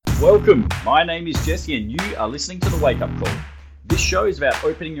Welcome, my name is Jesse and you are listening to The Wake Up Call. This show is about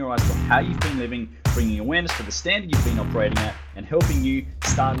opening your eyes to how you've been living, bringing awareness to the standard you've been operating at, and helping you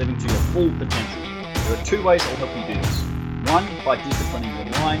start living to your full potential. There are two ways I'll help you do this. One, by disciplining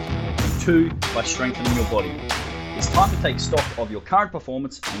your mind, and two, by strengthening your body. It's time to take stock of your current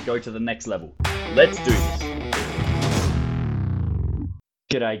performance and go to the next level. Let's do this.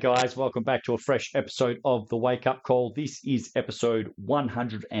 G'day guys, welcome back to a fresh episode of The Wake Up Call. This is episode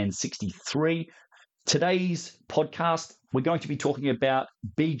 163. Today's podcast, we're going to be talking about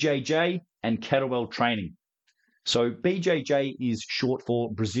BJJ and kettlebell training. So BJJ is short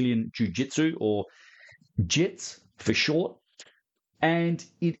for Brazilian Jiu-Jitsu, or JITS for short, and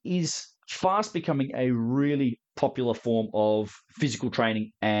it is fast becoming a really popular form of physical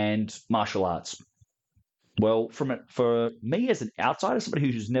training and martial arts. Well, for me as an outsider, somebody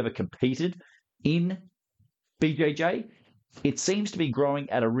who's never competed in BJJ, it seems to be growing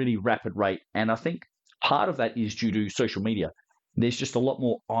at a really rapid rate. And I think part of that is due to social media. There's just a lot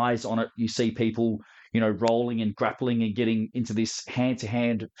more eyes on it. You see people, rolling and grappling and getting into this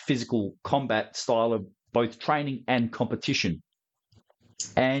hand-to-hand physical combat style of both training and competition.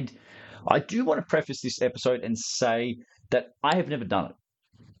 And I do want to preface this episode and say that I have never done it.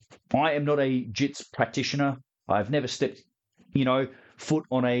 I am not a JITS practitioner. I've never stepped, foot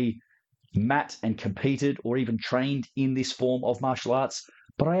on a mat and competed or even trained in this form of martial arts,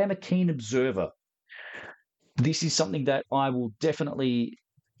 but I am a keen observer. This is something that I will definitely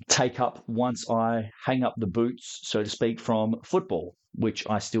take up once I hang up the boots, so to speak, from football, which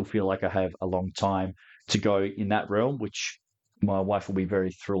I still feel like I have a long time to go in that realm, which my wife will be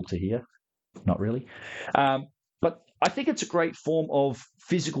very thrilled to hear. Not really. But I think it's a great form of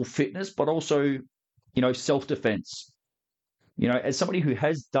physical fitness, but also, self-defense. As somebody who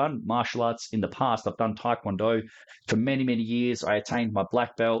has done martial arts in the past, I've done Taekwondo for many, many years. I attained my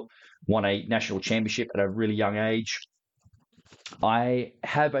black belt, won a national championship at a really young age. I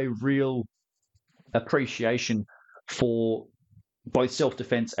have a real appreciation for both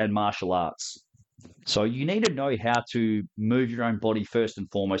self-defense and martial arts. So you need to know how to move your own body first and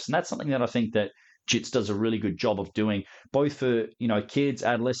foremost. And that's something that I think that JITS does a really good job of doing, both for, kids,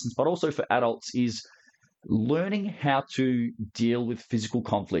 adolescents, but also for adults, is learning how to deal with physical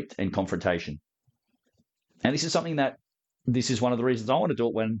conflict and confrontation. And this is one of the reasons I want to do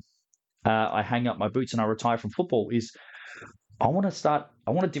it when I hang up my boots and I retire from football, is I want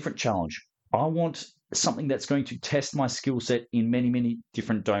a different challenge. I want something that's going to test my skill set in many, many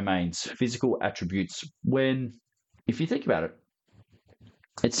different domains, physical attributes. If you think about it,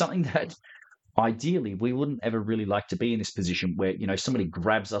 it's something that ideally we wouldn't ever really like to be in this position where, somebody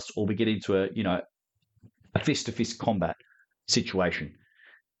grabs us or we get into a fist-to-fist combat situation.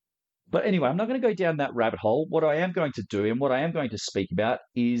 But anyway, I'm not going to go down that rabbit hole. What I am going to do and what I am going to speak about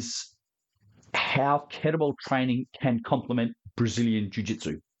is how kettlebell training can complement Brazilian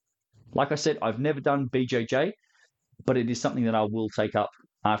Jiu-Jitsu. Like I said, I've never done BJJ, but it is something that I will take up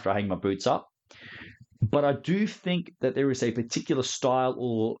after I hang my boots up. But I do think that there is a particular style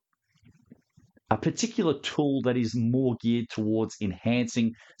or a particular tool that is more geared towards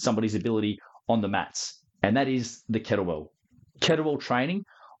enhancing somebody's ability on the mats, and that is the kettlebell. Kettlebell training,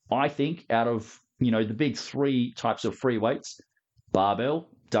 I think, out of the big three types of free weights,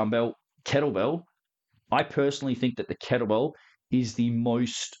 barbell, dumbbell, kettlebell, I personally think that the kettlebell is the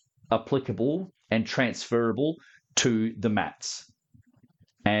most applicable and transferable to the mats.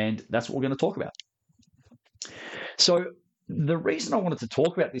 And that's what we're going to talk about. So the reason I wanted to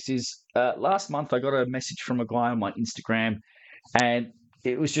talk about this is last month I got a message from a guy on my Instagram, and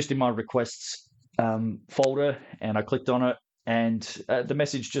it was just in my requests folder, and I clicked on it, and the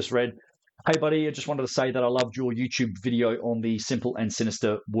message just read, "Hey buddy, I just wanted to say that I loved your YouTube video on the simple and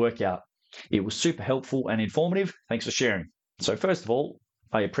sinister workout. It was super helpful and informative. Thanks for sharing." So first of all,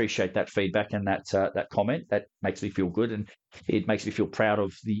 I appreciate that feedback and that comment. That makes me feel good, and it makes me feel proud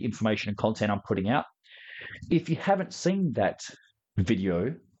of the information and content I'm putting out. If you haven't seen that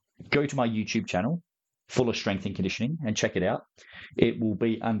video, go to my YouTube channel, Full of Strength and Conditioning, and check it out. It will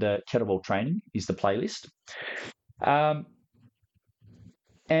be under Kettlebell Training is the playlist. And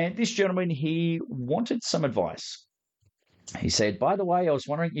this gentleman, he wanted some advice. He said, "By the way, I was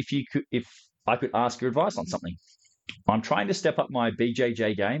wondering if I could ask your advice on something. I'm trying to step up my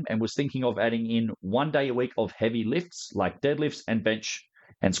BJJ game and was thinking of adding in 1 day a week of heavy lifts like deadlifts and bench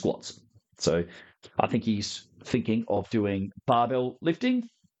and squats." So I think he's thinking of doing barbell lifting,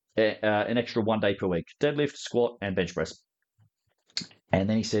 an extra 1 day per week, deadlift, squat, and bench press. And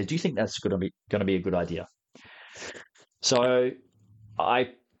then he said, "Do you think that's going to be a good idea?" So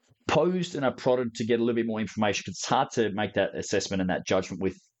I posed and I prodded to get a little bit more information, because it's hard to make that assessment and that judgment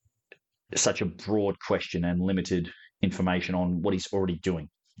with such a broad question and limited information on what he's already doing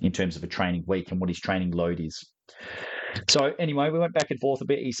in terms of a training week and what his training load is. So anyway, we went back and forth a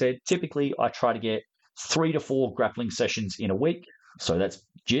bit. He said, typically I try to get 3 to 4 grappling sessions in a week. So that's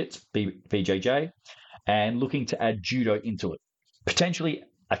JITS, BJJ, and looking to add judo into it. Potentially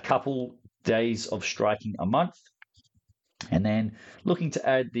a couple days of striking a month, and then looking to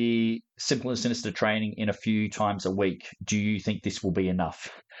add the simple and sinister training in a few times a week. Do you think this will be enough?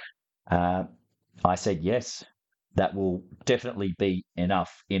 I said, yes, that will definitely be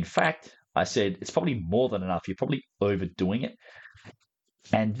enough. In fact, I said, it's probably more than enough. You're probably overdoing it.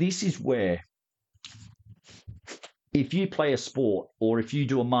 And this is where, if you play a sport or if you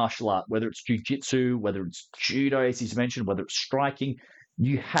do a martial art, whether it's jiu-jitsu, whether it's judo, as he's mentioned, whether it's striking,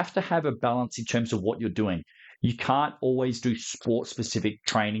 you have to have a balance in terms of what you're doing. You can't always do sport-specific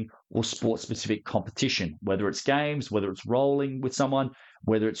training or sport-specific competition, whether it's games, whether it's rolling with someone,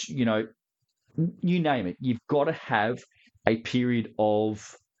 whether it's, you name it. You've got to have a period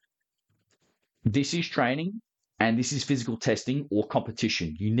of this is training and this is physical testing or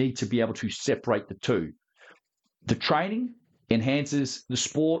competition. You need to be able to separate the two. The training enhances the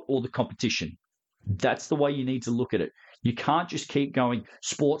sport or the competition. That's the way you need to look at it. You can't just keep going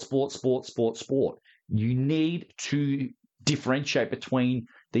sport, sport, sport, sport, sport. You need to differentiate between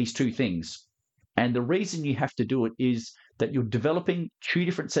these two things. And the reason you have to do it is that you're developing 2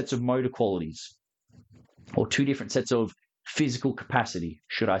 different sets of motor qualities, or 2 different sets of physical capacity,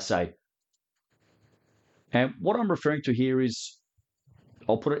 should I say. And what I'm referring to here is,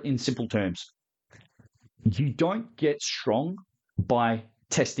 I'll put it in simple terms. You don't get strong by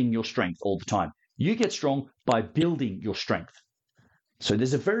testing your strength all the time. You get strong by building your strength. So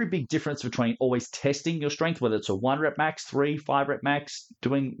there's a very big difference between always testing your strength, whether it's a 1 rep max, 3, 5 rep max,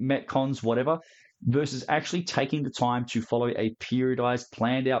 doing metcons, whatever, versus actually taking the time to follow a periodized,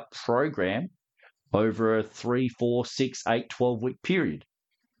 planned out program over a 3, 4, 6, 8, 12-week period.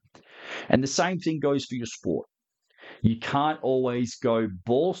 And the same thing goes for your sport. You can't always go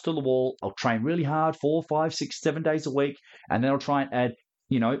balls to the wall. I'll train really hard 4, 5, 6, 7 days a week, and then I'll try and add,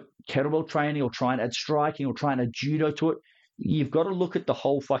 kettlebell training, or try and add striking, or try and add judo to it. You've got to look at the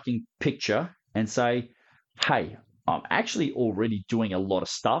whole fucking picture and say, hey, I'm actually already doing a lot of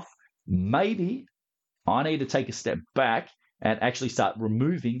stuff. Maybe I need to take a step back and actually start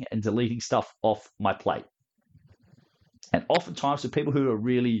removing and deleting stuff off my plate. And oftentimes, for people who are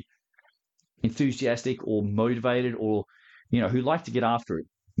really enthusiastic or motivated, or who like to get after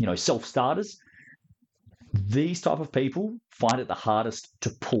it, self-starters, these type of people find it the hardest to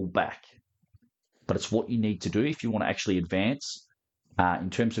pull back. But it's what you need to do if you want to actually advance in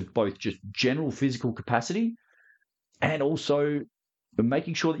terms of both just general physical capacity, and also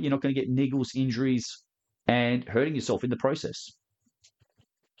making sure that you're not going to get niggles, injuries, and hurting yourself in the process.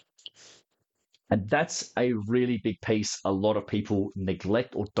 And that's a really big piece a lot of people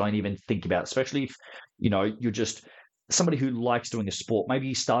neglect or don't even think about, especially if, you're just somebody who likes doing a sport. Maybe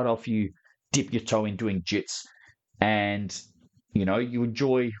you start off, you dip your toe in doing jits, and, you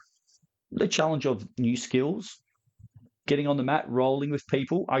enjoy the challenge of new skills, getting on the mat, rolling with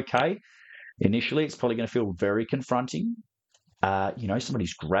people. Okay. Initially, it's probably going to feel very confronting.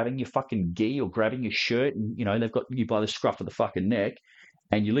 Somebody's grabbing your fucking gi or grabbing your shirt, and, they've got you by the scruff of the fucking neck,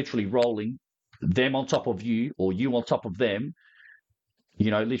 and you're literally rolling them on top of you, or you on top of them.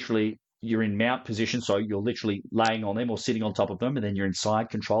 Literally you're in mount position. So you're literally laying on them or sitting on top of them, and then you're in side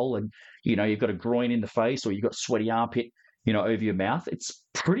control, and, you've got a groin in the face, or you've got sweaty armpit, over your mouth. It's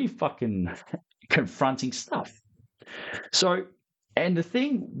pretty fucking confronting stuff. So, and the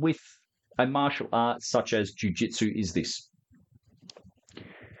thing with a martial art such as jiu-jitsu is this.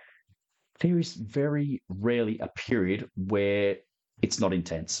 There is very rarely a period where it's not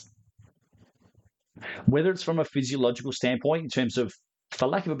intense. Whether it's from a physiological standpoint, in terms of, for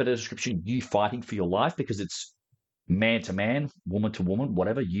lack of a better description, you fighting for your life because it's man to man, woman to woman,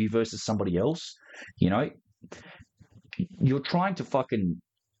 whatever, you versus somebody else, you're trying to for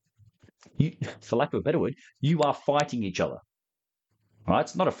lack of a better word, you are fighting each other. Right?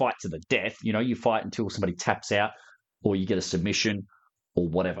 It's not a fight to the death. You fight until somebody taps out or you get a submission or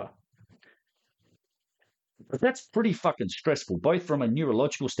whatever. But that's pretty fucking stressful, both from a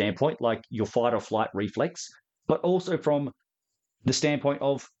neurological standpoint, like your fight or flight reflex, but also from the standpoint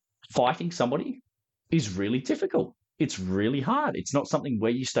of fighting somebody is really difficult. It's really hard. It's not something where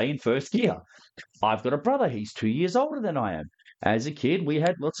you stay in first gear. I've got a brother. He's 2 years older than I am. As a kid, we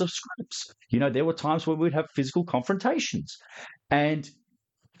had lots of scraps. There were times where we'd have physical confrontations. And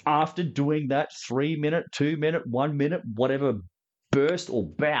after doing that 3-minute, 2-minute, 1-minute, whatever burst or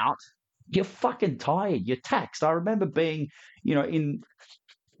bout, you're fucking tired. You're taxed. I remember being,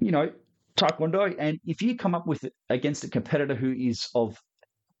 Taekwondo. And if you come up with it against a competitor who is of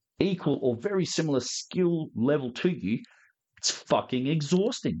equal or very similar skill level to you, it's fucking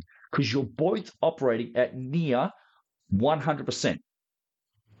exhausting because you're both operating at near 100%.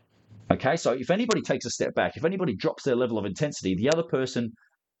 Okay, so if anybody takes a step back, if anybody drops their level of intensity, the other person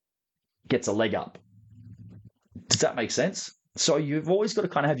gets a leg up. Does that make sense? So you've always got to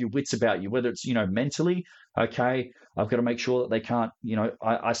kind of have your wits about you, whether it's, mentally, okay, I've got to make sure that they can't,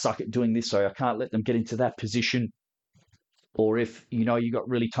 I suck at doing this, so I can't let them get into that position. Or if, you've got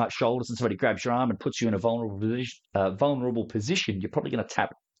really tight shoulders and somebody grabs your arm and puts you in a vulnerable position, you're probably going to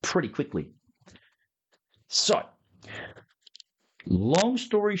tap pretty quickly. So, long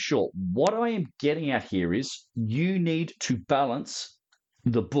story short, what I am getting at here is you need to balance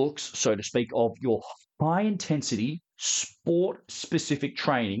the books, so to speak, of your high intensity sport specific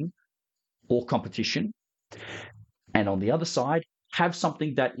training or competition. And on the other side, have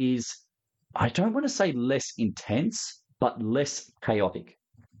something that is, I don't want to say less intense, but less chaotic.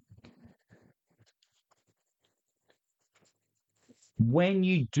 When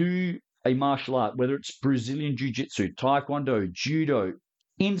you do a martial art, whether it's Brazilian Jiu-Jitsu, Taekwondo, Judo,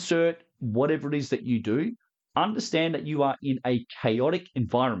 insert whatever it is that you do, understand that you are in a chaotic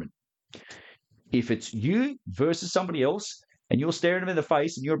environment. If it's you versus somebody else and you're staring them in the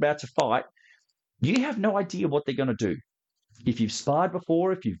face and you're about to fight, you have no idea what they're going to do. If you've sparred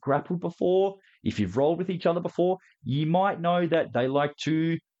before, if you've grappled before, if you've rolled with each other before, you might know that they like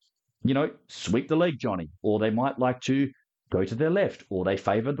to, sweep the leg, Johnny, or they might like to go to their left, or they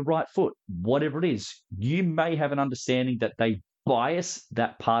favor the right foot, whatever it is. You may have an understanding that they bias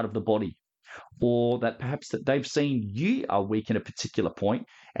that part of the body, or that perhaps that they've seen you are weak in a particular point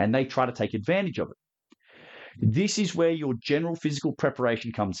and they try to take advantage of it. This is where your general physical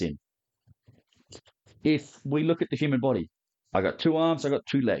preparation comes in. If we look at the human body, I got 2 arms, I got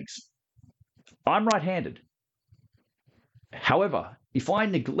 2 legs. I'm right-handed. However, if I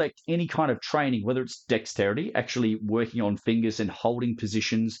neglect any kind of training, whether it's dexterity, actually working on fingers and holding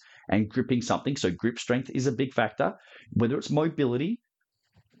positions and gripping something, so grip strength is a big factor, whether it's mobility,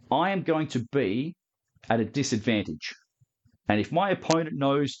 I am going to be at a disadvantage. And if my opponent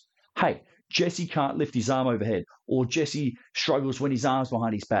knows, hey, Jesse can't lift his arm overhead, or Jesse struggles when his arm's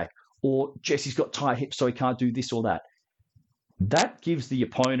behind his back, or Jesse's got tight hips so he can't do this or that, that gives the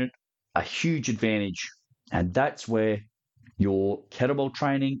opponent a huge advantage. And that's where your kettlebell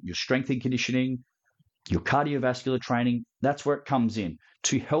training, your strength and conditioning, your cardiovascular training, that's where it comes in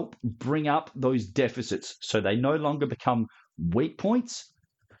to help bring up those deficits so they no longer become weak points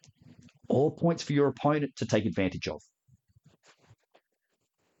or points for your opponent to take advantage of.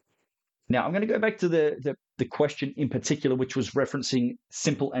 Now, I'm going to go back to the question in particular, which was referencing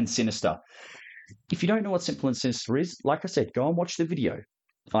simple and sinister. If you don't know what simple and sinister is, like I said, go and watch the video.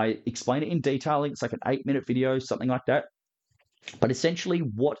 I explain it in detail. I think it's like an 8-minute video, something like that. But essentially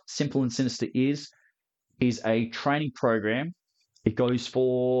what simple and sinister is a training program. It goes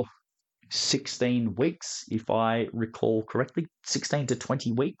for 16 weeks, if I recall correctly, 16 to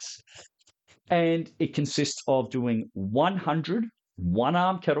 20 weeks. And it consists of doing 100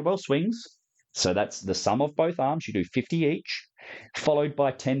 one-arm kettlebell swings. So that's the sum of both arms. You do 50 each, followed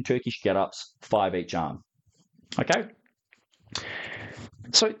by 10 Turkish get-ups, 5 each arm. Okay?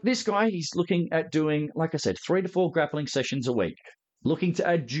 So this guy, he's looking at doing, like I said, 3 to 4 grappling sessions a week, looking to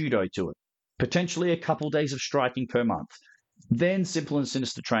add judo to it, potentially a couple days of striking per month, then simple and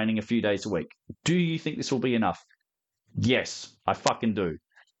sinister training a few days a week. Do you think this will be enough? Yes, I fucking do.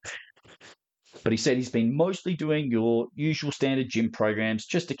 But he said he's been mostly doing your usual standard gym programs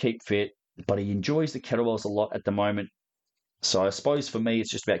just to keep fit, but he enjoys the kettlebells a lot at the moment. So I suppose for me, it's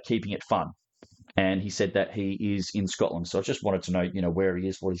just about keeping it fun. And he said that he is in Scotland. So I just wanted to know, where he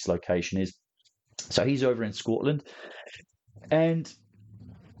is, what his location is. So he's over in Scotland. And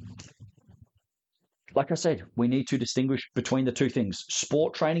like I said, we need to distinguish between the two things.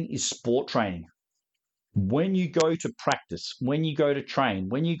 Sport training is sport training. When you go to practice, when you go to train,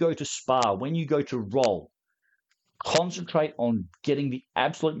 when you go to spar, when you go to roll, concentrate on getting the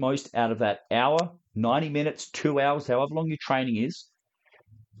absolute most out of that hour, 90 minutes, 2 hours, however long your training is,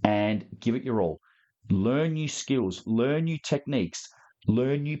 and give it your all. Learn new skills, learn new techniques,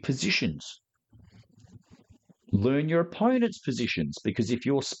 learn new positions. Learn your opponent's positions, because if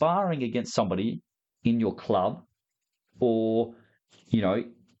you're sparring against somebody in your club or,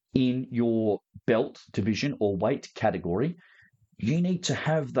 in your belt division or weight category, you need to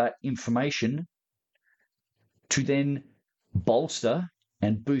have that information to then bolster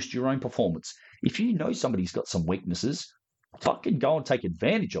and boost your own performance. If you know somebody's got some weaknesses, fucking go and take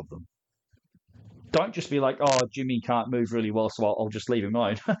advantage of them. Don't just be like, oh, Jimmy can't move really well, so I'll just leave him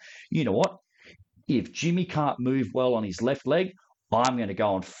alone. You know what? If Jimmy can't move well on his left leg, I'm going to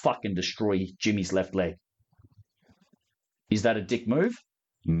go and fucking destroy Jimmy's left leg. Is that a dick move?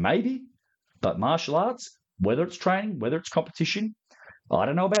 Maybe. But martial arts, whether it's training, whether it's competition, I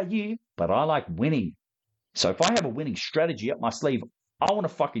don't know about you, but I like winning. So if I have a winning strategy up my sleeve, I want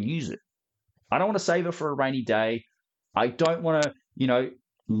to fucking use it. I don't want to save it for a rainy day. I don't want to,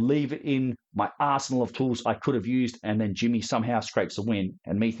 leave it in my arsenal of tools I could have used, and then Jimmy somehow scrapes a win,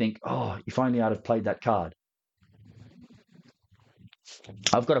 and me think, oh, if only I'd have played that card.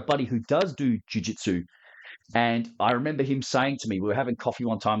 I've got a buddy who does do jiu-jitsu, and I remember him saying to me, we were having coffee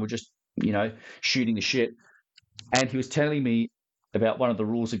one time, we we're just, shooting the shit, and he was telling me about one of the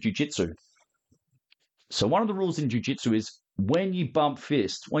rules of jiu-jitsu. So one of the rules in jiu-jitsu is when you bump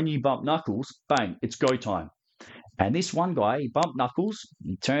fist, when you bump knuckles, bang, it's go time. And this one guy, he bumped knuckles,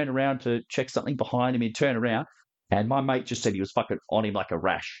 he turned around to check something behind him, he turned around, and my mate just said he was fucking on him like a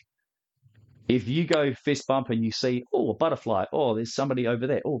rash. If you go fist bump and you see, oh, a butterfly, oh, there's somebody over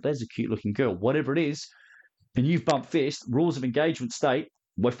there, oh, there's a cute looking girl, whatever it is, and you've bumped fist, rules of engagement state,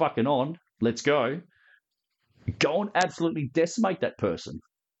 we're fucking on, let's go. Go and absolutely decimate that person.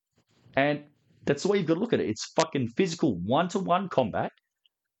 And that's the way you've got to look at it. It's fucking physical one-to-one combat.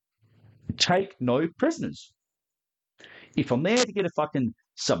 Take no prisoners. If I'm there to get a fucking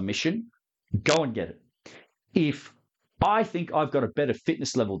submission, go and get it. If I think I've got a better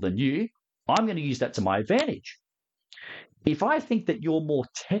fitness level than you, I'm going to use that to my advantage. If I think that you're more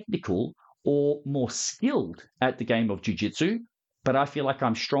technical or more skilled at the game of jiu-jitsu, but I feel like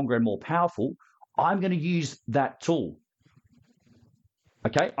I'm stronger and more powerful, I'm going to use that tool.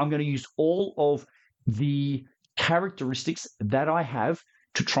 Okay? I'm going to use all of the characteristics that I have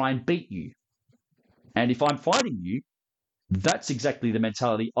to try and beat you. And if I'm fighting you, that's exactly the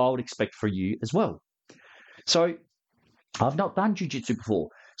mentality I would expect for you as well. So I've not done jiu-jitsu before.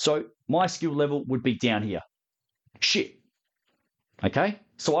 So my skill level would be down here. Shit. Okay?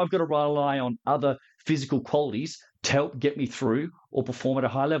 So I've got to rely on other physical qualities to help get me through or perform at a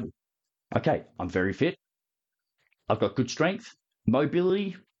high level. Okay, I'm very fit. I've got good strength,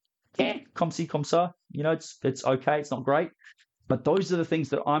 mobility. Yeah, comme ci, comme ça. It's okay. It's not great. But those are the things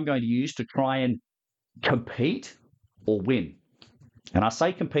that I'm going to use to try and compete or win. And I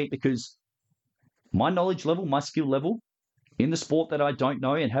say compete because my knowledge level, my skill level in the sport that I don't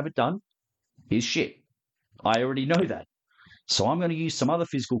know and haven't done is shit. I already know that. So I'm going to use some other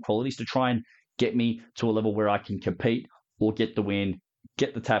physical qualities to try and get me to a level where I can compete or get the win,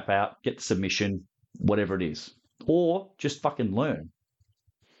 get the tap out, get the submission, whatever it is. Or just fucking learn.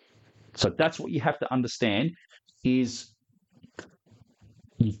 So that's what you have to understand is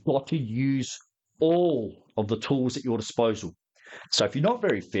you've got to use all of the tools at your disposal. So if you're not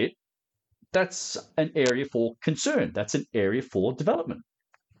very fit, that's an area for concern. That's an area for development.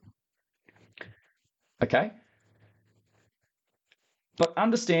 Okay? But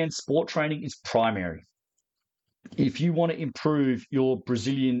understand sport training is primary. If you want to improve your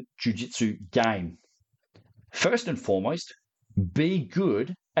Brazilian Jiu-Jitsu game, first and foremost, be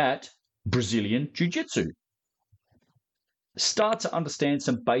good at Brazilian Jiu-Jitsu. Start to understand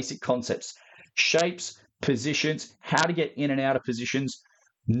some basic concepts, shapes, positions, how to get in and out of positions,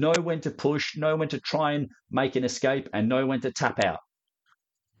 know when to push, know when to try and make an escape, and know when to tap out.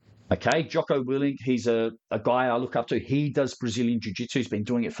 Okay, Jocko Willink, he's a guy I look up to. He does Brazilian Jiu-Jitsu. He's been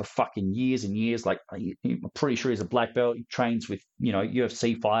doing it for fucking years and years. Like, I'm pretty sure he's a black belt. He trains with,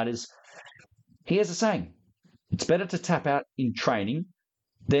 UFC fighters. He has a saying, it's better to tap out in training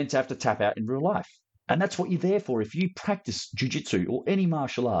than to have to tap out in real life. And that's what you're there for. If you practice jiu-jitsu or any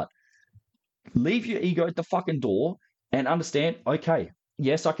martial art, leave your ego at the fucking door and understand, okay,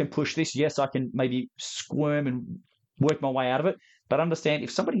 yes, I can push this. Yes, I can maybe squirm and work my way out of it. But understand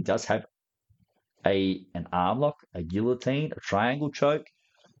if somebody does have an arm lock, a guillotine, a triangle choke,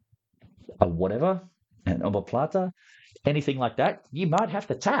 a whatever, an omoplata, anything like that, you might have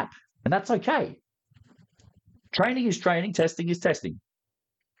to tap. And that's okay. Training is training. Testing is testing.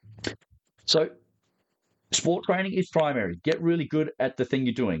 So sport training is primary. Get really good at the thing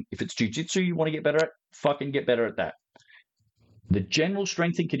you're doing. If it's jiu-jitsu you want to get better at, fucking get better at that. The general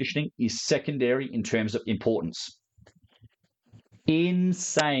strength and conditioning is secondary in terms of importance. In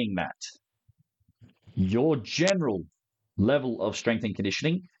saying that, your general level of strength and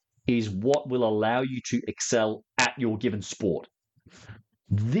conditioning is what will allow you to excel at your given sport.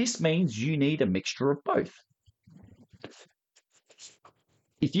 This means you need a mixture of both.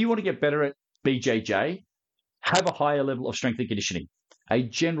 If you want to get better at BJJ, have a higher level of strength and conditioning, a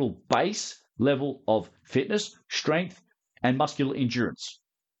general base level of fitness, strength, and muscular endurance.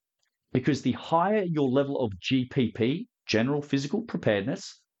 Because the higher your level of GPP, general physical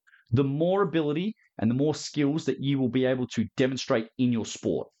preparedness, the more ability and the more skills that you will be able to demonstrate in your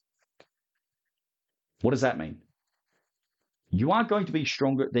sport. What does that mean? You are going to be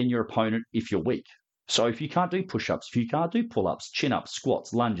stronger than your opponent if you're weak. So if you can't do push-ups, if you can't do pull-ups, chin-ups,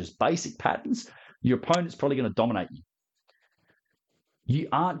 squats, lunges, basic patterns, your opponent's probably going to dominate you. You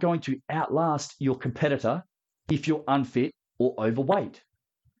aren't going to outlast your competitor if you're unfit or overweight.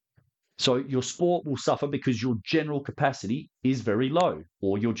 So your sport will suffer because your general capacity is very low,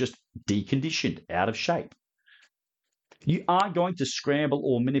 or you're just deconditioned, out of shape. You aren't going to scramble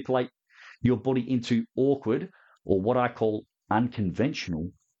or manipulate your body into awkward, or what I call unconventional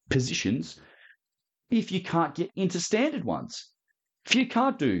positions if you can't get into standard ones. If you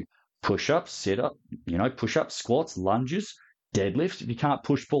can't do push-ups, sit-up, push-ups, squats, lunges, deadlifts, if you can't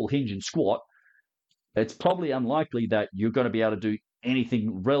push, pull, hinge, and squat, it's probably unlikely that you're going to be able to do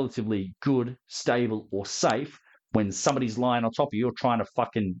anything relatively good, stable, or safe when somebody's lying on top of you trying to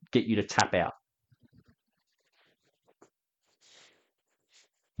fucking get you to tap out.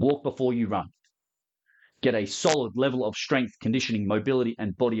 Walk before you run. Get a solid level of strength, conditioning, mobility,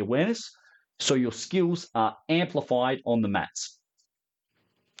 and body awareness so your skills are amplified on the mats.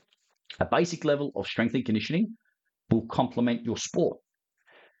 A basic level of strength and conditioning will complement your sport,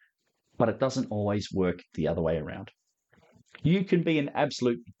 but it doesn't always work the other way around. You can be an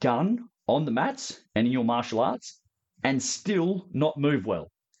absolute gun on the mats and in your martial arts and still not move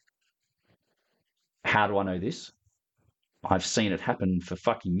well. How do I know this? I've seen it happen for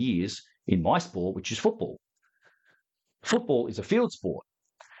fucking years in my sport, which is football. Football is a field sport.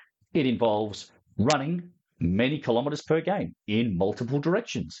 It involves running many kilometers per game in multiple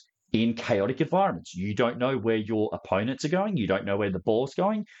directions, in chaotic environments. You don't know where your opponents are going. You don't know where the ball's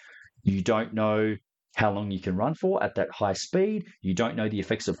going. You don't know how long you can run for at that high speed. You don't know the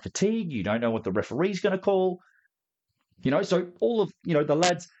effects of fatigue. You don't know what the referee's going to call. So all of, the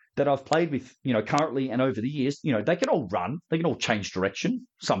lads that I've played with, currently and over the years, they can all run. They can all change direction,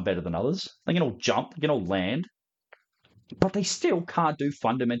 some better than others. They can all jump. They can all land. But they still can't do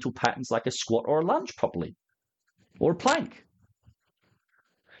fundamental patterns like a squat or a lunge properly, or a plank.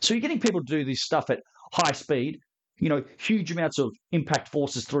 So you're getting people to do this stuff at high speed, huge amounts of impact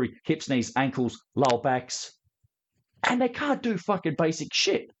forces through hips, knees, ankles, lower backs, and they can't do fucking basic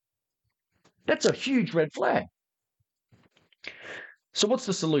shit. That's a huge red flag. So what's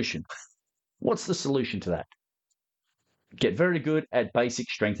the solution? What's the solution to that? Get very good at basic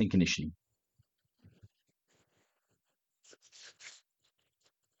strength and conditioning.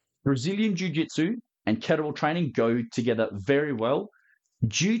 Brazilian Jiu-Jitsu and kettlebell training go together very well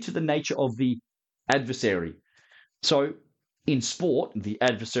due to the nature of the adversary. So in sport, the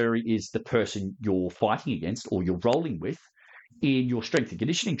adversary is the person you're fighting against or you're rolling with. In your strength and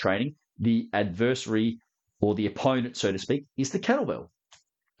conditioning training, the adversary or the opponent, so to speak, is the kettlebell.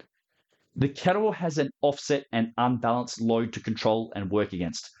 The kettlebell has an offset and unbalanced load to control and work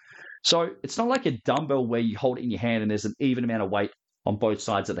against. So it's not like a dumbbell where you hold it in your hand and there's an even amount of weight on both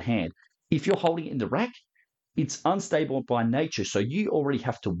sides of the hand. If you're holding it in the rack, it's unstable by nature, so you already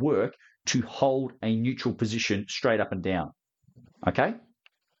have to work to hold a neutral position straight up and down. Okay?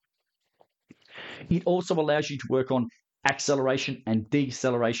 It also allows you to work on acceleration and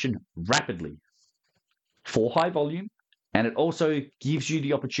deceleration rapidly for high volume, and it also gives you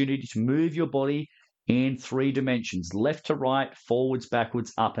the opportunity to move your body in 3 dimensions, left to right, forwards,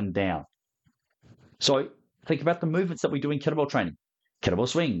 backwards, up and down. So think about the movements that we do in kettlebell training. Kettlebell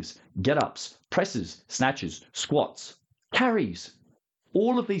swings, get-ups, presses, snatches, squats, carries.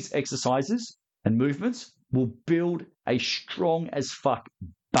 All of these exercises and movements will build a strong as fuck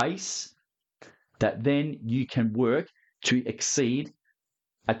base that then you can work to exceed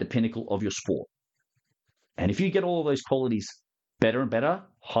at the pinnacle of your sport. And if you get all of those qualities better and better,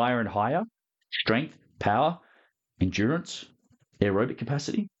 higher and higher, strength, power, endurance, aerobic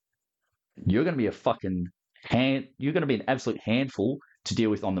capacity, you're going to be you're going to be an absolute handful to deal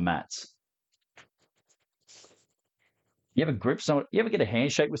with on the mats. You ever get a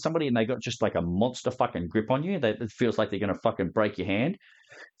handshake with somebody and they got just like a monster fucking grip on you that it feels like they're going to fucking break your hand?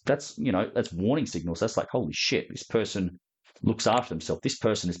 That's warning signals. That's like, holy shit, this person looks after themselves. This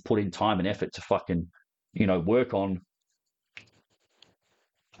person has put in time and effort to fucking, work on.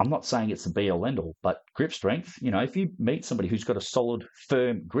 I'm not saying it's the be all end all, but grip strength, if you meet somebody who's got a solid,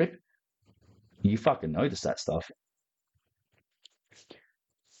 firm grip, you fucking notice that stuff.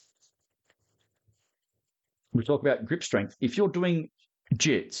 We talk about grip strength. If you're doing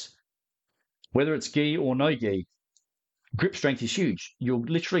jits, whether it's gi or no gi, grip strength is huge. You're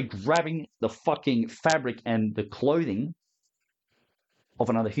literally grabbing the fucking fabric and the clothing of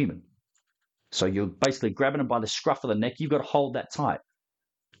another human. So you're basically grabbing them by the scruff of the neck. You've got to hold that tight.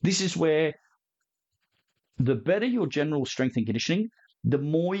 This is where the better your general strength and conditioning, the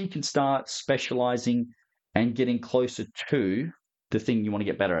more you can start specializing and getting closer to the thing you want to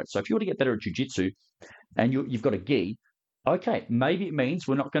get better at. So if you want to get better at jiu-jitsu and you've got a gi, okay, maybe it means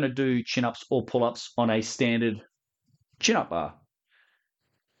we're not going to do chin-ups or pull-ups on a standard chin-up bar.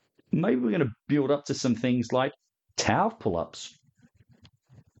 Maybe we're going to build up to some things like towel pull-ups.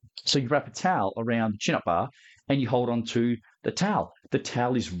 So you wrap a towel around the chin-up bar and you hold on to the towel. The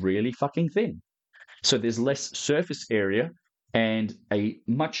towel is really fucking thin. So there's less surface area and a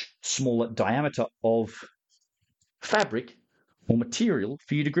much smaller diameter of fabric or material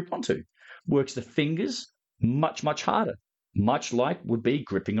for you to grip onto. Works the fingers much, much harder, much like would be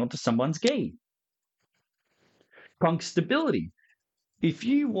gripping onto someone's gi. Trunk stability. If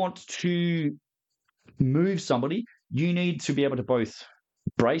you want to move somebody, you need to be able to both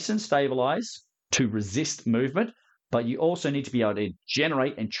brace and stabilize to resist movement, but you also need to be able to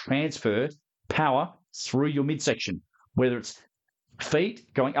generate and transfer power through your midsection, whether it's feet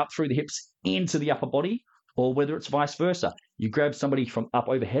going up through the hips into the upper body, or whether it's vice versa. You grab somebody from up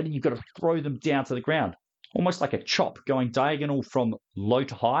overhead and you've got to throw them down to the ground, almost like a chop going diagonal from low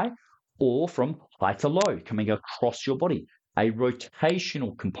to high or from high to low, coming across your body, a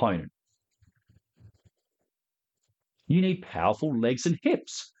rotational component. You need powerful legs and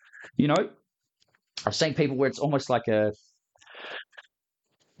hips. I've seen people where it's almost like if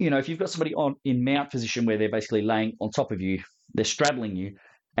you've got somebody in mount position where they're basically laying on top of you, they're straddling you,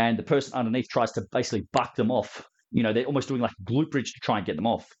 and the person underneath tries to basically buck them off. They're almost doing like a glute bridge to try and get them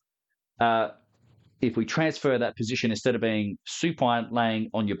off. If we transfer that position, instead of being supine laying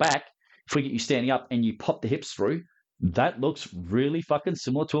on your back, if we get you standing up and you pop the hips through, that looks really fucking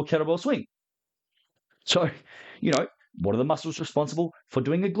similar to a kettlebell swing. So, what are the muscles responsible for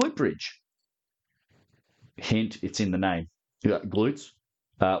doing a glute bridge? Hint, it's in the name. You got glutes.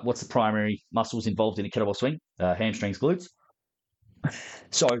 What's the primary muscles involved in a kettlebell swing? Hamstrings, glutes.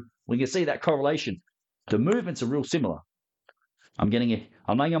 So we can see that correlation. The movements are real similar. I'm laying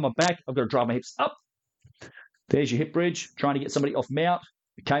on my back. I've got to drive my hips up. There's your hip bridge, trying to get somebody off mount.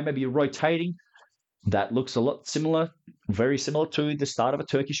 Okay, maybe you're rotating. That looks a lot similar, very similar to the start of a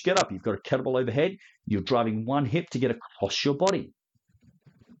Turkish get-up. You've got a kettlebell overhead. You're driving one hip to get across your body.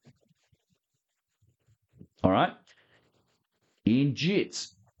 All right? In jits,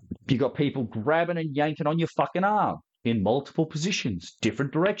 you've got people grabbing and yanking on your fucking arm in multiple positions,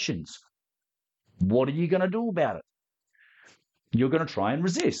 different directions. What are you going to do about it? You're going to try and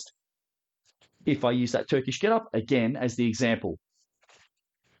resist. If I use that Turkish get-up, again, as the example,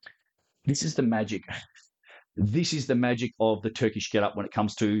 this is the magic. This is the magic of the Turkish get-up when it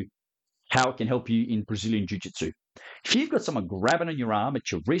comes to how it can help you in Brazilian Jiu-Jitsu. If you've got someone grabbing on your arm,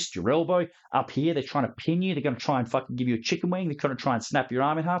 at your wrist, your elbow, up here, they're trying to pin you, they're going to try and fucking give you a chicken wing, they're going to try and snap your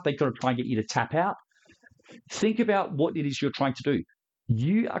arm in half, they're going to try and get you to tap out. Think about what it is you're trying to do.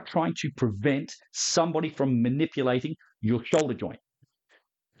 You are trying to prevent somebody from manipulating your shoulder joint.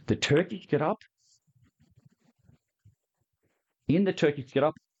 The Turkish get-up, in the Turkish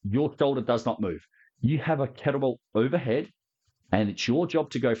get-up, your shoulder does not move. You have a kettlebell overhead, and it's your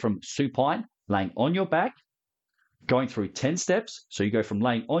job to go from supine, laying on your back, going through 10 steps. So you go from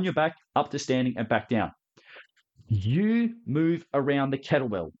laying on your back up to standing and back down. You move around the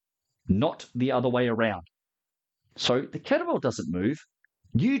kettlebell, not the other way around. So the kettlebell doesn't move.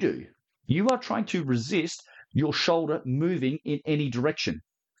 You do. You are trying to resist your shoulder moving in any direction.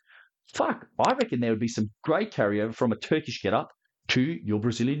 Fuck, I reckon there would be some great carryover from a Turkish get-up to your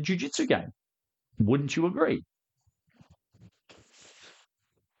Brazilian Jiu-Jitsu game. Wouldn't you agree?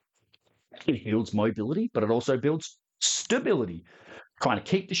 It builds mobility, but it also builds stability. Trying to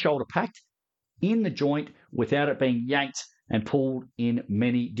keep the shoulder packed in the joint without it being yanked and pulled in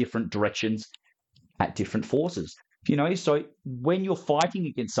many different directions at different forces. So when you're fighting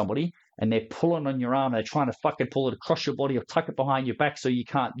against somebody and they're pulling on your arm, they're trying to fucking pull it across your body or tuck it behind your back so you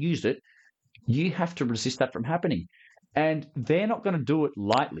can't use it, you have to resist that from happening. And they're not going to do it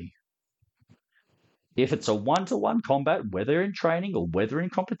lightly. If it's a one-to-one combat, whether in training or whether in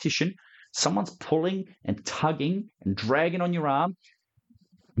competition, someone's pulling and tugging and dragging on your arm,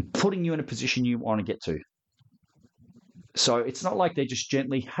 and putting you in a position you want to get to. So it's not like they're just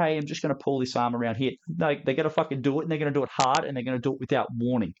gently, hey, I'm just going to pull this arm around here. No, they're going to fucking do it, and they're going to do it hard, and they're going to do it without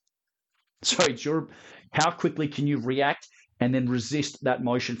warning. So it's how quickly can you react and then resist that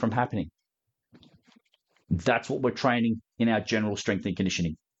motion from happening? That's what we're training in our general strength and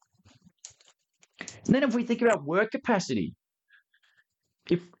conditioning. And then if we think about work capacity,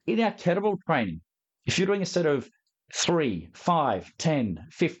 if in our kettlebell training, if you're doing a set of 3, 5, 10,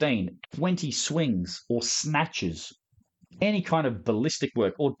 15, 20 swings or snatches, any kind of ballistic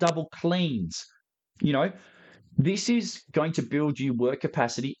work or double cleans. This is going to build you work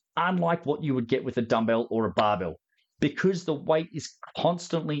capacity, unlike what you would get with a dumbbell or a barbell, because the weight is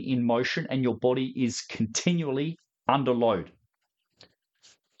constantly in motion and your body is continually under load.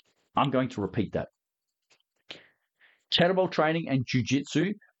 I'm going to repeat that. Kettlebell training and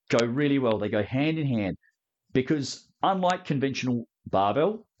jiu-jitsu go really well. They go hand in hand because unlike conventional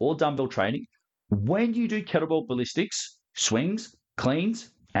barbell or dumbbell training, when you do kettlebell ballistics, swings,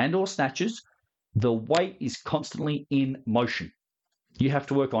 cleans, and or snatches, the weight is constantly in motion. You have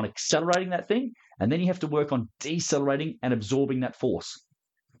to work on accelerating that thing, and then you have to work on decelerating and absorbing that force.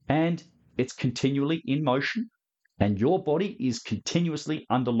 And it's continually in motion, and your body is continuously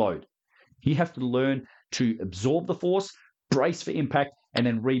under load. You have to learn to absorb the force, brace for impact, and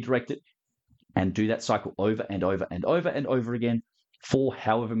then redirect it, and do that cycle over and over and over and over again for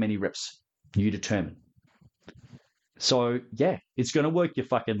however many reps you determine. So, yeah, it's going to work your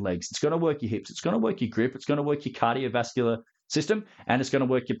fucking legs. It's going to work your hips. It's going to work your grip. It's going to work your cardiovascular system, and it's going to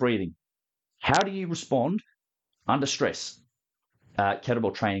work your breathing. How do you respond under stress?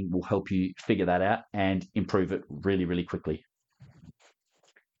 Kettlebell training will help you figure that out and improve it really, really quickly.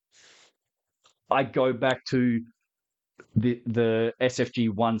 I go back to the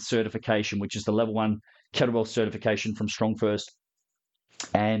SFG1 certification, which is the level 1 kettlebell certification from Strong First.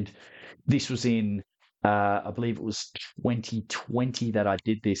 And this was in, I believe it was 2020 that I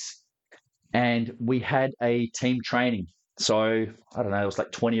did this. And we had a team training. So, I don't know, it was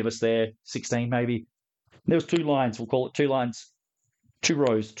like 20 of us there, 16 maybe. There was 2 lines, we'll call it 2 lines, 2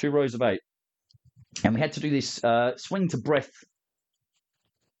 rows of 8. And we had to do this swing to breath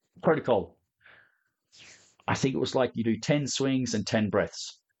protocol. I think it was like you do 10 swings and 10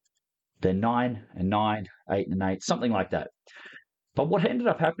 breaths. Then 9 and 9, 8 and 8, something like that. But what ended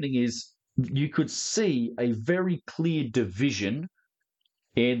up happening is you could see a very clear division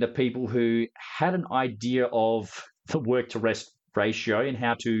in the people who had an idea of the work to rest ratio and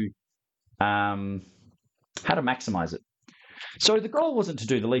how to maximize it. So the goal wasn't to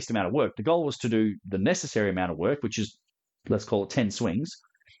do the least amount of work. The goal was to do the necessary amount of work, which is, let's call it 10 swings,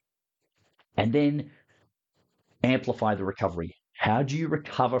 and then amplify the recovery. How do you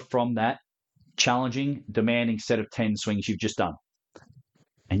recover from that challenging, demanding set of 10 swings you've just done?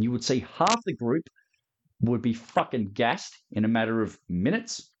 And you would see half the group would be fucking gassed in a matter of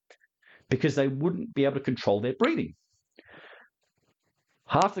minutes because they wouldn't be able to control their breathing.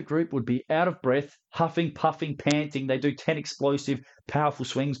 Half the group would be out of breath, huffing, puffing, panting. They do 10 explosive, powerful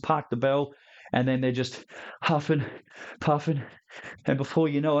swings, park the bell, and then they're just huffing, puffing, and before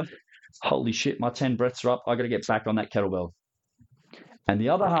you know it, holy shit, my 10 breaths are up. I got to get back on that kettlebell. And the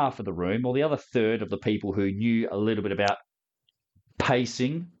other half of the room, or the other third of the people who knew a little bit about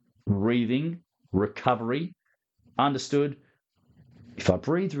pacing, breathing, recovery, understood if I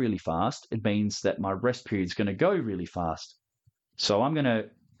breathe really fast, it means that my rest period is going to go really fast. So I'm going to,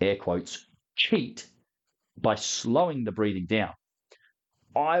 air quotes, cheat by slowing the breathing down.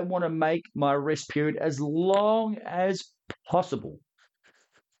 I want to make my rest period as long as possible.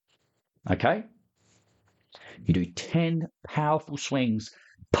 Okay? You do 10 powerful swings,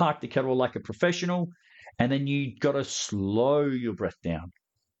 park the kettlebell like a professional, and then you got to slow your breath down.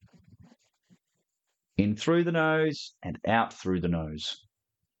 In through the nose and out through the nose.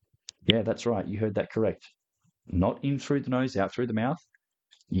 Yeah, that's right. You heard that correct. Not in through the nose, out through the mouth.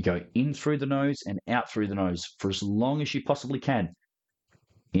 You go in through the nose and out through the nose for as long as you possibly can.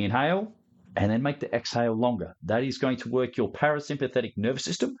 Inhale, and then make the exhale longer. That is going to work your parasympathetic nervous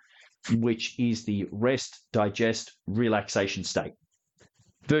system, which is the rest, digest, relaxation state,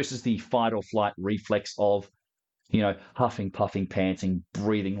 versus the fight or flight reflex of, huffing, puffing, panting,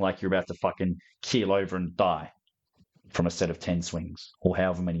 breathing like you're about to fucking keel over and die from a set of 10 swings or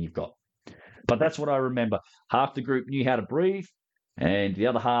however many you've got. But that's what I remember. Half the group knew how to breathe and the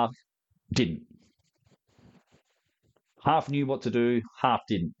other half didn't. Half knew what to do, half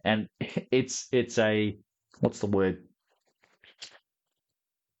didn't. And it's a, what's the word?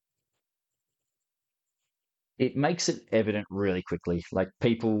 It makes it evident really quickly. Like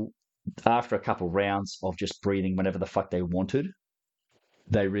people, after a couple rounds of just breathing whenever the fuck they wanted,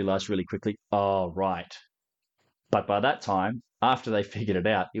 they realized really quickly, oh, right. But by that time, after they figured it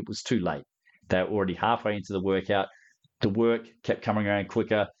out, it was too late. They were already halfway into the workout. The work kept coming around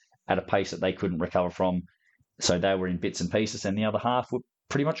quicker at a pace that they couldn't recover from. So they were in bits and pieces, and the other half were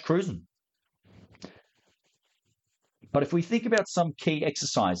pretty much cruising. But if we think about some key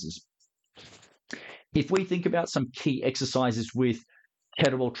exercises, with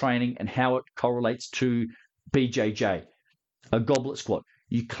kettlebell training and how it correlates to BJJ, a goblet squat.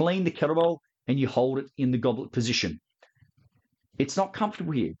 You clean the kettlebell and you hold it in the goblet position. It's not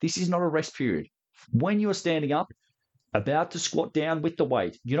comfortable here. This is not a rest period. When you are standing up, about to squat down with the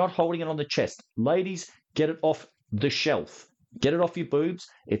weight, you're not holding it on the chest. Ladies, get it off the shelf. Get it off your boobs.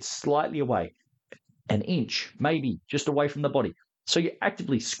 It's slightly away. An inch, maybe, just away from the body. So you're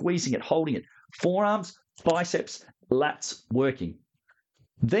actively squeezing it, holding it. Forearms, biceps, lats working.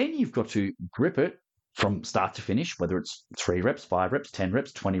 Then you've got to grip it from start to finish, whether it's 3 reps, 5 reps, 10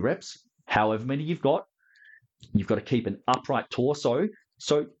 reps, 20 reps, however many you've got. You've got to keep an upright torso.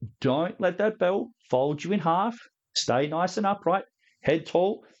 So don't let that bell fold you in half. Stay nice and upright. Head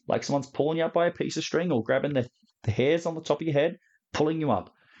tall, like someone's pulling you up by a piece of string or grabbing the hairs on the top of your head, pulling you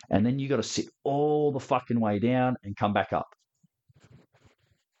up. And then you got to sit all the fucking way down and come back up.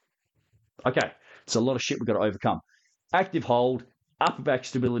 Okay, it's a lot of shit we've got to overcome. Active hold, upper back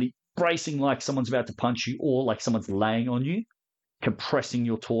stability, bracing like someone's about to punch you or like someone's laying on you, compressing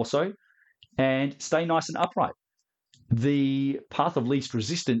your torso, and stay nice and upright. The path of least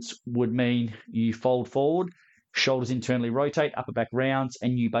resistance would mean you fold forward, shoulders internally rotate, upper back rounds,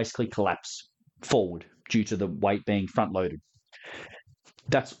 and you basically collapse forward due to the weight being front loaded.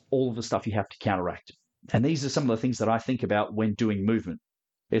 That's all of the stuff you have to counteract. And these are some of the things that I think about when doing movement.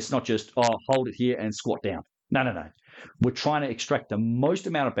 It's not just, hold it here and squat down. No. We're trying to extract the most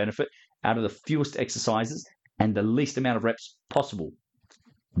amount of benefit out of the fewest exercises and the least amount of reps possible.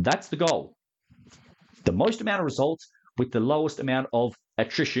 That's the goal. The most amount of results with the lowest amount of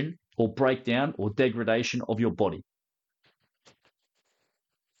attrition or breakdown or degradation of your body.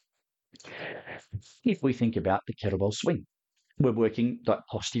 If we think about the kettlebell swing, we're working that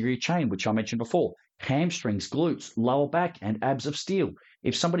posterior chain, which I mentioned before, hamstrings, glutes, lower back, and abs of steel.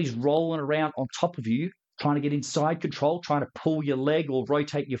 If somebody's rolling around on top of you, trying to get inside control, trying to pull your leg or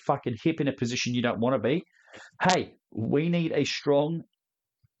rotate your fucking hip in a position you don't want to be, hey, we need a strong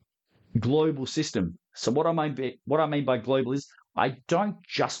global system. So what I mean by global is I don't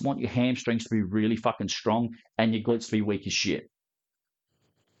just want your hamstrings to be really fucking strong and your glutes to be weak as shit.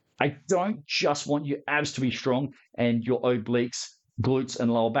 I don't just want your abs to be strong and your obliques, glutes,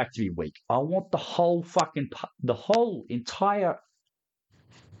 and lower back to be weak. I want the whole entire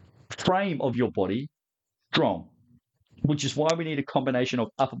frame of your body strong, which is why we need a combination of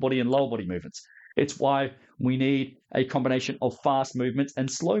upper body and lower body movements. It's why we need a combination of fast movements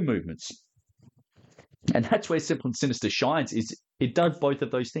and slow movements. And that's where Simple and Sinister shines, is it does both of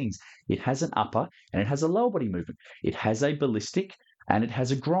those things. It has an upper and it has a lower body movement. It has a ballistic and it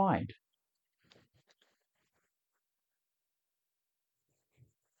has a grind.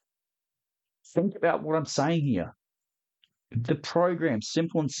 Think about what I'm saying here. The program,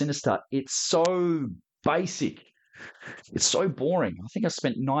 Simple and Sinister, it's so basic. It's so boring. I think I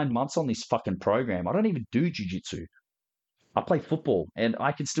spent 9 months on this fucking program. I don't even do Jiu-Jitsu. I play football, and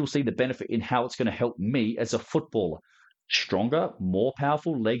I can still see the benefit in how it's going to help me as a footballer. Stronger, more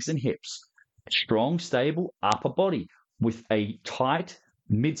powerful legs and hips. Strong, stable upper body with a tight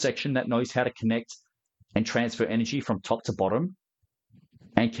midsection that knows how to connect and transfer energy from top to bottom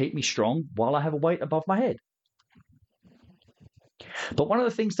and keep me strong while I have a weight above my head. But one of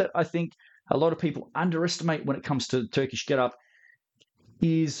the things that I think a lot of people underestimate when it comes to Turkish get-up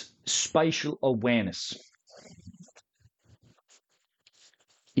is spatial awareness.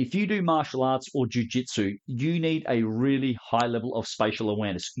 If you do martial arts or jiu-jitsu, you need a really high level of spatial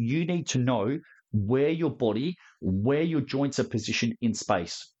awareness. You need to know where your body, where your joints are positioned in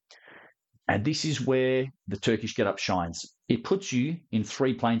space. And this is where the Turkish get-up shines. It puts you in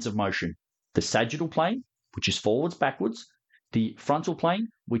 3 planes of motion. The sagittal plane, which is forwards, backwards. The frontal plane,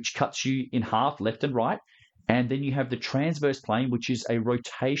 which cuts you in half, left and right. And then you have the transverse plane, which is a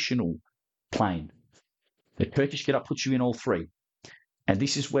rotational plane. The Turkish get-up puts you in all 3. And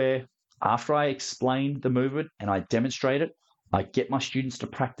this is where, after I explain the movement and I demonstrate it, I get my students to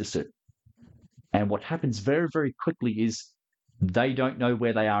practice it. And what happens very, very quickly is they don't know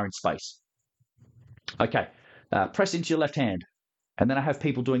where they are in space. Okay, press into your left hand. And then I have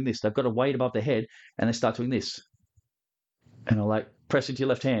people doing this. They've got a weight above their head and they start doing this. And I'm like, press into your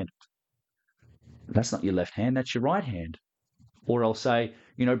left hand. That's not your left hand, that's your right hand. Or I'll say,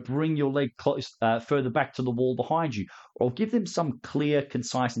 bring your leg close, further back to the wall behind you. Or I'll give them some clear,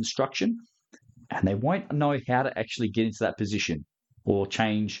 concise instruction, and they won't know how to actually get into that position or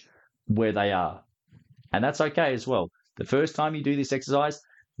change where they are. And that's okay as well. The first time you do this exercise,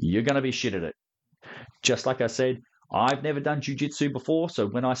 you're going to be shit at it. Just like I said, I've never done jiu-jitsu before, so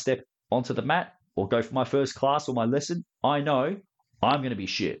when I step onto the mat or go for my first class or my lesson, I know I'm going to be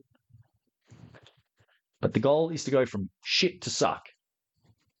shit. But the goal is to go from shit to suck.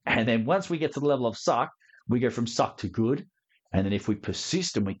 And then once we get to the level of suck, we go from suck to good. And then if we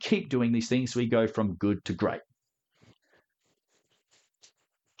persist and we keep doing these things, we go from good to great.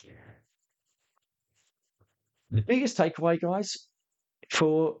 The biggest takeaway, guys,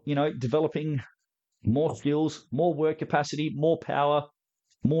 for, developing more skills, more work capacity, more power,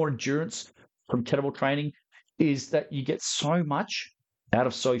 more endurance from kettlebell training is that you get so much out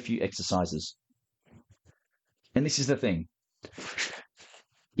of so few exercises. And this is the thing.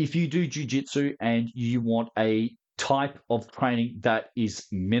 If you do jiu-jitsu and you want a type of training that is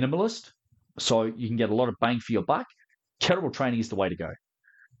minimalist, so you can get a lot of bang for your buck, kettlebell training is the way to go.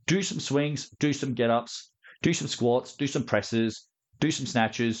 Do some swings, do some get-ups, do some squats, do some presses, do some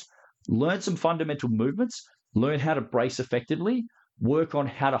snatches, learn some fundamental movements, learn how to brace effectively, work on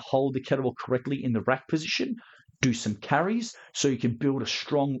how to hold the kettlebell correctly in the rack position, do some carries so you can build a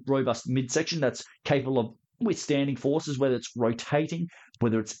strong, robust midsection that's capable of withstanding forces, whether it's rotating,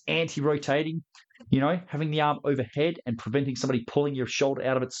 whether it's anti-rotating, having the arm overhead and preventing somebody pulling your shoulder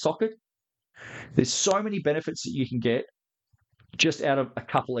out of its socket. There's so many benefits that you can get just out of a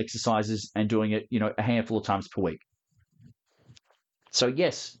couple exercises and doing it, a handful of times per week. So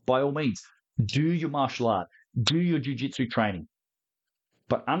yes, by all means, do your martial art, do your jiu-jitsu training,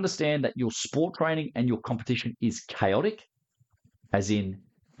 but understand that your sport training and your competition is chaotic, as in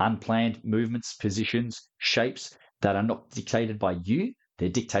unplanned movements, positions, shapes that are not dictated by you. They're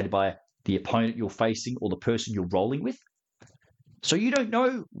dictated by the opponent you're facing or the person you're rolling with. So you don't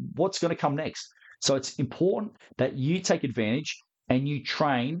know what's going to come next. So it's important that you take advantage and you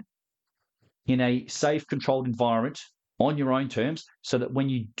train in a safe, controlled environment on your own terms so that when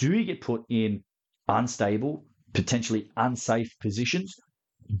you do get put in unstable, potentially unsafe positions,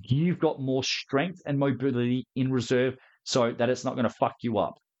 you've got more strength and mobility in reserve so that it's not going to fuck you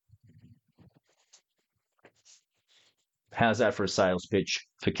up. How's that for a sales pitch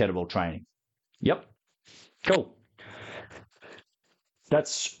for kettlebell training? Yep. Cool.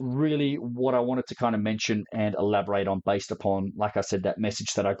 That's really what I wanted to kind of mention and elaborate on based upon, like I said, that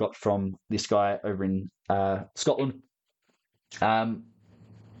message that I got from this guy over in Scotland.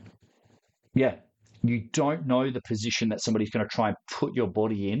 Yeah, you don't know the position that somebody's going to try and put your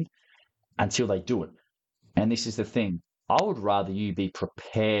body in until they do it. And this is the thing. I would rather you be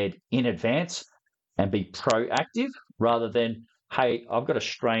prepared in advance and be proactive rather than, hey, I've got a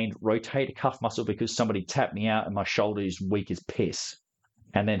strained rotator cuff muscle because somebody tapped me out and my shoulder is weak as piss.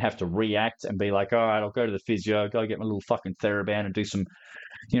 And then have to react and be like, all right, I'll go to the physio, go get my little fucking TheraBand and do some,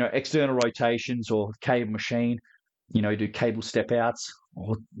 external rotations or cable machine, do cable step outs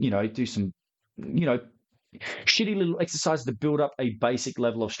or, do some, shitty little exercises to build up a basic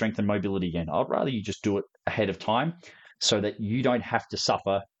level of strength and mobility again. I'd rather you just do it ahead of time so that you don't have to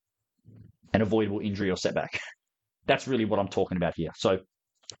suffer an avoidable injury or setback. That's really what I'm talking about here. So,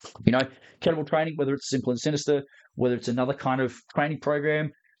 kettlebell training, whether it's simple and sinister, whether it's another kind of training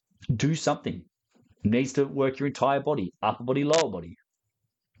program, do something. It needs to work your entire body, upper body, lower body.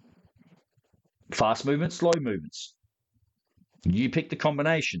 Fast movements, slow movements. You pick the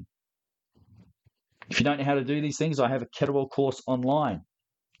combination. If you don't know how to do these things, I have a kettlebell course online.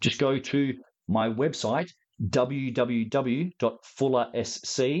 Just go to my website,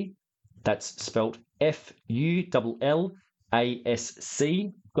 www.fullersc, that's spelled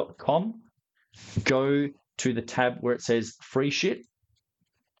FULLASC.com. Go to the tab where it says free shit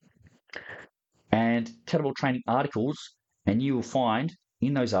and kettlebell training articles, and you will find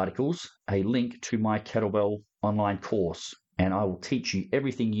in those articles a link to my kettlebell online course, and I will teach you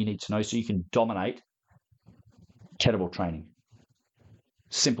everything you need to know so you can dominate kettlebell training.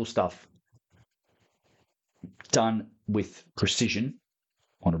 Simple stuff done with precision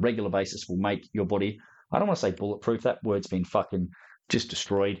on a regular basis will make your body, I don't want to say bulletproof, that word's been fucking just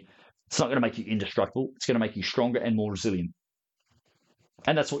destroyed. It's not going to make you indestructible. It's going to make you stronger and more resilient.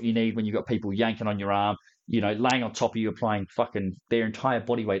 And that's what you need when you've got people yanking on your arm, laying on top of you, applying fucking their entire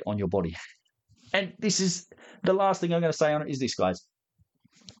body weight on your body. And this is the last thing I'm going to say on it is this, guys.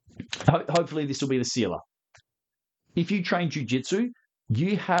 Hopefully this will be the sealer. If you train jiu-jitsu,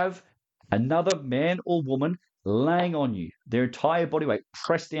 you have another man or woman laying on you, their entire body weight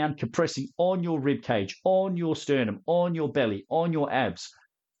pressed down, compressing on your rib cage, on your sternum, on your belly, on your abs.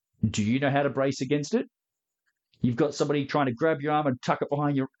 Do you know how to brace against it? You've got somebody trying to grab your arm and tuck it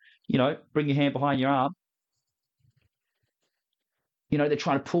behind your, bring your hand behind your arm. They're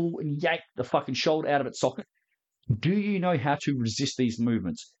trying to pull and yank the fucking shoulder out of its socket. Do you know how to resist these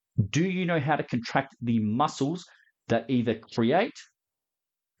movements? Do you know how to contract the muscles that either create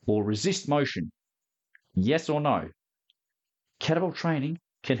or resist motion? Yes or no? Kettlebell training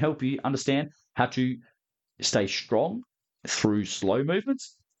can help you understand how to stay strong through slow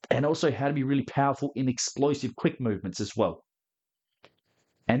movements and also how to be really powerful in explosive, quick movements as well.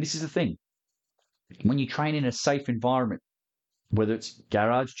 And this is the thing. When you train in a safe environment, whether it's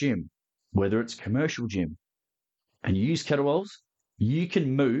garage gym, whether it's commercial gym, and you use kettlebells, you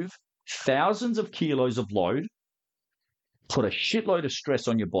can move thousands of kilos of load, put a shitload of stress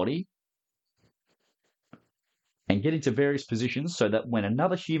on your body, and get into various positions so that when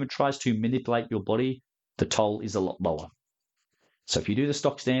another human tries to manipulate your body, the toll is a lot lower. So if you do the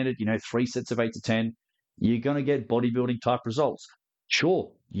stock standard, 3 sets of 8 to 10, you're going to get bodybuilding type results.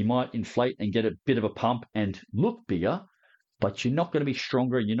 Sure, you might inflate and get a bit of a pump and look bigger, but you're not going to be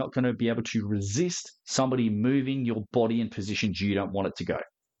stronger. You're not going to be able to resist somebody moving your body in positions you don't want it to go.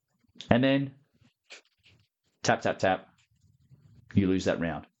 And then tap, tap, tap, you lose that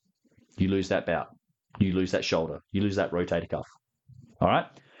round. You lose that bout. You lose that shoulder. You lose that rotator cuff. All right?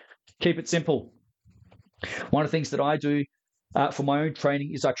 Keep it simple. One of the things that I do for my own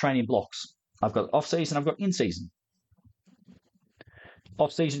training is I train in blocks. I've got off-season, I've got in-season.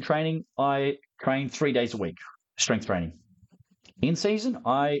 Off-season training, I train 3 days a week, strength training. In-season,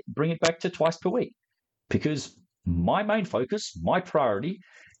 I bring it back to twice per week because my main focus, my priority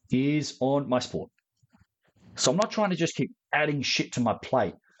is on my sport. So I'm not trying to just keep adding shit to my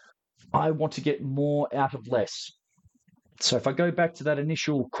plate. I want to get more out of less. So if I go back to that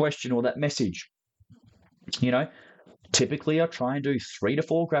initial question or that message, typically I try and do 3 to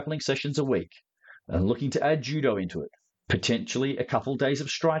 4 grappling sessions a week and looking to add judo into it, potentially a couple of days of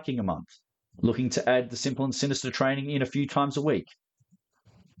striking a month, looking to add the simple and sinister training in a few times a week.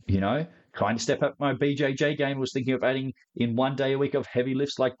 Trying to step up my BJJ game, was thinking of adding in 1 day a week of heavy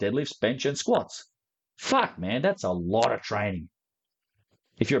lifts like deadlifts, bench, and squats. Fuck, man, that's a lot of training.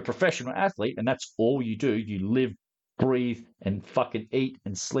 If you're a professional athlete and that's all you do, you live, breathe, and fucking eat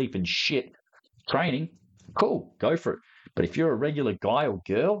and sleep and shit training, cool, go for it. But if you're a regular guy or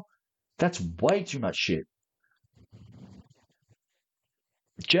girl, that's way too much shit.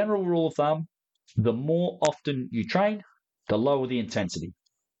 General rule of thumb, the more often you train, the lower the intensity.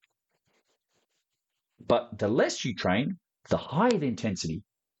 But the less you train, the higher the intensity.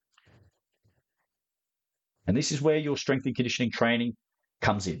 And this is where your strength and conditioning training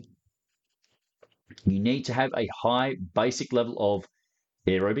comes in. You need to have a high basic level of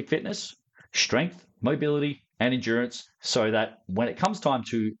aerobic fitness, strength, mobility, and endurance so that when it comes time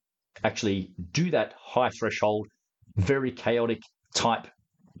to actually do that high threshold, very chaotic type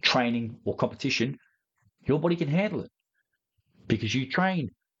training or competition, your body can handle it because you train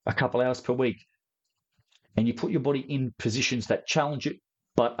a couple hours per week and you put your body in positions that challenge it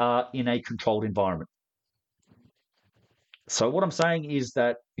but are in a controlled environment. So what I'm saying is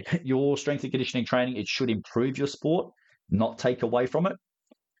that your strength and conditioning training, it should improve your sport, not take away from it.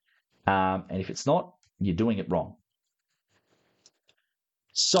 And if it's not, you're doing it wrong.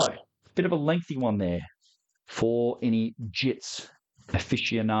 So, a bit of a lengthy one there for any jits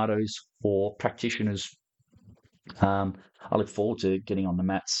aficionados or practitioners. I look forward to getting on the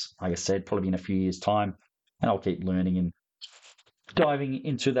mats, like I said, probably in a few years' time, and I'll keep learning and diving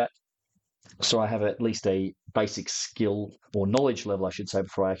into that so I have at least a basic skill or knowledge level, I should say,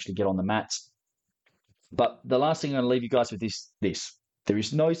 before I actually get on the mats. But the last thing I'm going to leave you guys with is this. There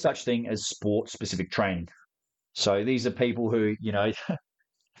is no such thing as sport-specific training. So these are people who,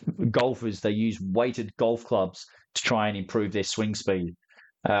 golfers, they use weighted golf clubs to try and improve their swing speed.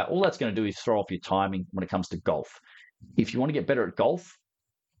 All that's going to do is throw off your timing when it comes to golf. If you want to get better at golf,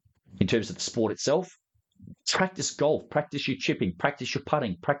 in terms of the sport itself, practice golf, practice your chipping, practice your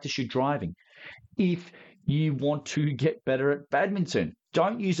putting, practice your driving. If you want to get better at badminton,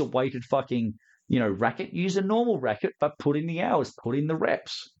 don't use a weighted fucking, racket. Use a normal racket, but put in the hours, put in the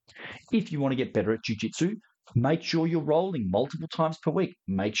reps. If you want to get better at jiu-jitsu, make sure you're rolling multiple times per week.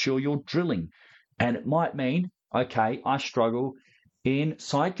 Make sure you're drilling. And it might mean, okay, I struggle in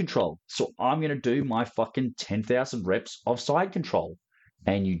side control, so I'm going to do my fucking 10,000 reps of side control.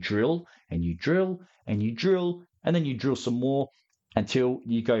 And you drill, and you drill, and you drill, and then you drill some more until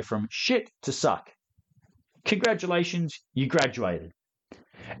you go from shit to suck. Congratulations, you graduated.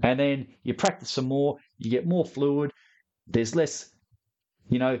 And then you practice some more, you get more fluid, there's less,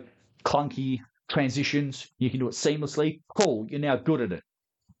 clunky transitions, you can do it seamlessly. Cool, you're now good at it.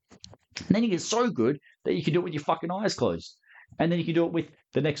 And then you get so good that you can do it with your fucking eyes closed. And then you can do it with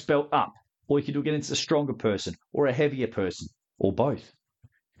the next belt up, or you can do it against a stronger person, or a heavier person, or both.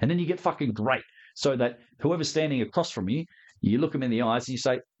 And then you get fucking great, so that whoever's standing across from you, you look them in the eyes and you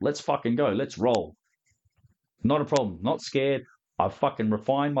say, let's fucking go, let's roll. Not a problem, not scared. I've fucking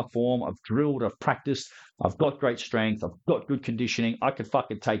refined my form. I've drilled, I've practiced. I've got great strength. I've got good conditioning. I can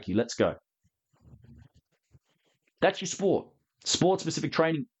fucking take you. Let's go. That's your sport. Sport-specific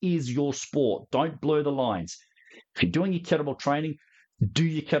training is your sport. Don't blur the lines. If you're doing your kettlebell training, do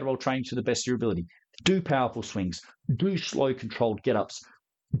your kettlebell training to the best of your ability. Do powerful swings. Do slow, controlled get-ups.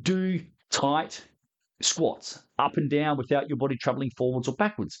 Do tight squats, up and down without your body traveling forwards or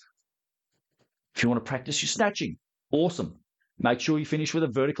backwards. If you want to practice your snatching, awesome. Make sure you finish with a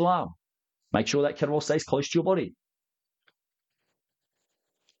vertical arm. Make sure that kettlebell stays close to your body.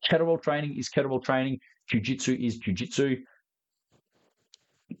 Kettlebell training is kettlebell training. Jiu-Jitsu is Jiu-Jitsu.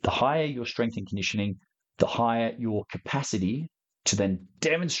 The higher your strength and conditioning, the higher your capacity to then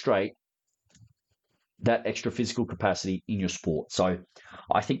demonstrate that extra physical capacity in your sport. So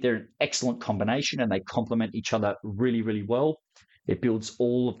I think they're an excellent combination and they complement each other really, really well. It builds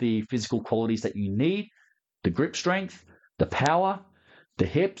all of the physical qualities that you need, the grip strength, the power, the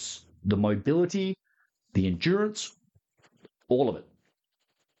hips, the mobility, the endurance, all of it.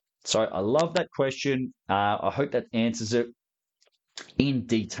 So I love that question. I hope that answers it in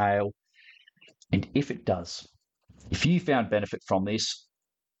detail. And if it does, if you found benefit from this,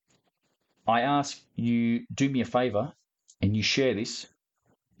 I ask you do me a favor and you share this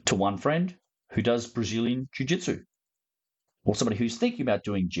to one friend who does Brazilian Jiu-Jitsu or somebody who's thinking about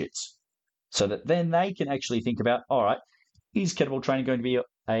doing jits so that then they can actually think about, all right, is kettlebell training going to be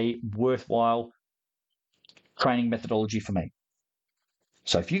a worthwhile training methodology for me?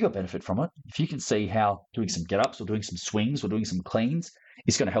 So if you got benefit from it, if you can see how doing some get-ups or doing some swings or doing some cleans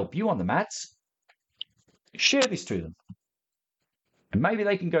is going to help you on the mats, share this to them. And maybe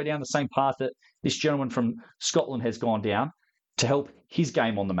they can go down the same path that this gentleman from Scotland has gone down to help his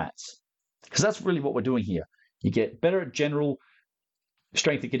game on the mats. Because that's really what we're doing here. You get better at general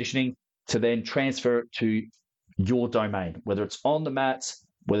strength and conditioning to then transfer it to your domain, whether it's on the mats,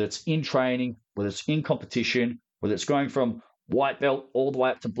 whether it's in training, whether it's in competition, whether it's going from white belt all the way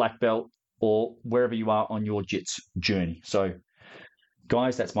up to black belt or wherever you are on your jits journey. So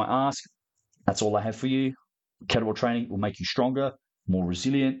guys, that's my ask. That's all I have for you. Kettlebell training will make you stronger, more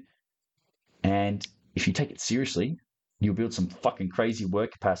resilient, and if you take it seriously, you'll build some fucking crazy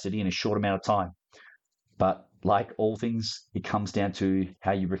work capacity in a short amount of time. But like all things, it comes down to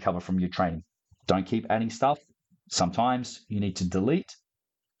how you recover from your training. Don't keep adding stuff. Sometimes you need to delete,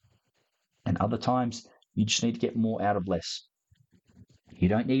 and other times you just need to get more out of less. You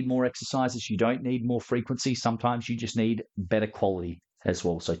don't need more exercises. You don't need more frequency. Sometimes you just need better quality as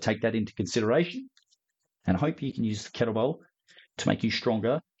well. So take that into consideration, and I hope you can use the kettlebell to make you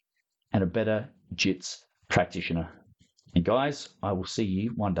stronger and a better jits practitioner. And guys, I will see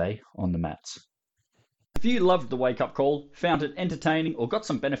you one day on the mats. If you loved the wake up call, found it entertaining, or got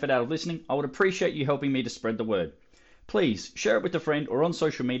some benefit out of listening, I would appreciate you helping me to spread the word. Please share it with a friend or on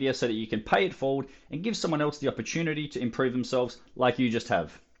social media so that you can pay it forward and give someone else the opportunity to improve themselves like you just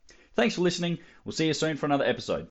have. Thanks for listening. We'll see you soon for another episode.